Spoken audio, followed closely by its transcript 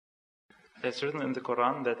It's written in the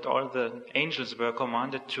Qur'an that all the angels were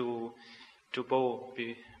commanded to bow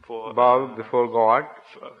before God.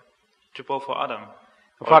 To bow for Adam.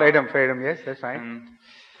 For Adam, yes, that's right. And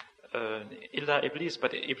illa Iblis,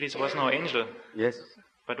 but Iblis was no angel. Yes.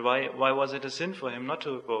 But why was it a sin for him not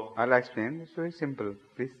to bow? I'll explain. It's very simple.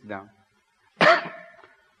 Please sit down.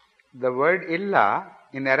 The word illa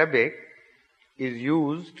in Arabic is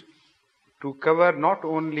used to cover not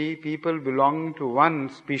only people belonging to one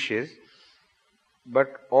species,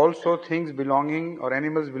 but also things belonging or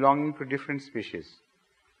animals belonging to different species.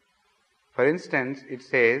 For instance, it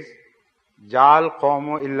says, Jal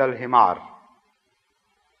qawmu illa al-himar.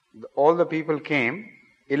 All the people came,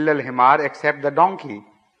 illa al-himar, except the donkey.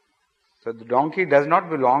 So the donkey does not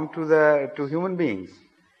belong to human beings.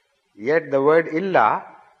 Yet the word illa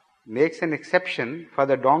makes an exception for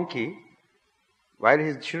the donkey, while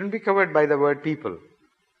he shouldn't be covered by the word people.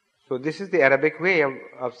 So this is the Arabic way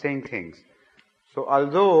of saying things. So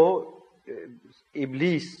although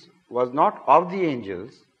Iblis was not of the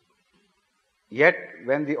angels, yet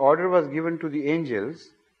when the order was given to the angels,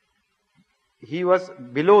 he was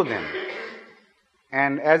below them.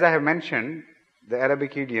 And as I have mentioned, the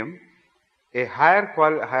Arabic idiom, a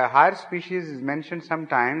higher species is mentioned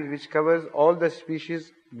sometimes which covers all the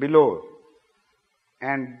species below.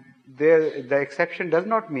 And the exception does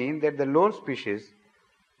not mean that the lower species,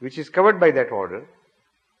 which is covered by that order,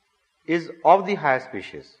 is of the higher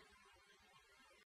species.